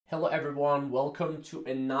Hello everyone, welcome to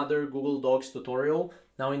another Google Docs tutorial.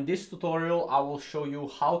 Now in this tutorial I will show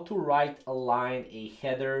you how to write align a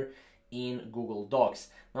header in Google Docs.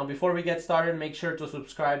 Now before we get started, make sure to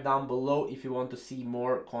subscribe down below if you want to see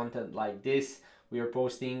more content like this. We are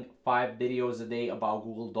posting 5 videos a day about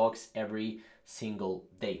Google Docs every single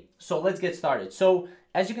day. So let's get started. So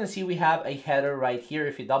as you can see, we have a header right here.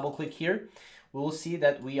 If you double click here, we will see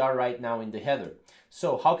that we are right now in the header.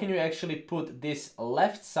 So how can you actually put this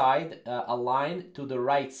left side align to the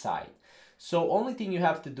right side? So only thing you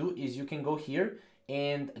have to do is you can go here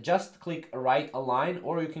and just click right align,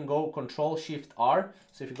 or you can go Control Shift R.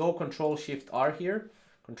 So if you go Control Shift R here,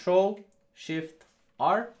 Control Shift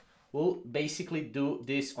R will basically do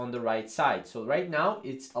this on the right side. So right now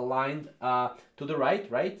it's aligned to the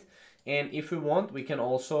right? And if we want, we can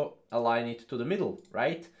also align it to the middle,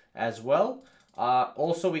 right, as well.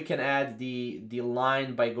 Also, we can add the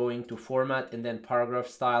line by going to format and then paragraph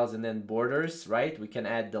styles and then borders, right? We can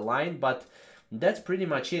add the line, but that's pretty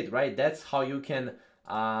much it, right? That's how you can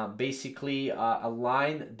basically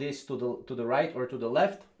align this to the right or to the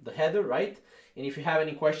left, the header, right? And if you have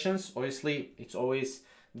any questions, obviously it's always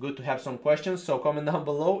good to have some questions, so comment down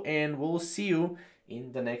below and we'll see you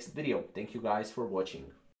in the next video. Thank you guys for watching.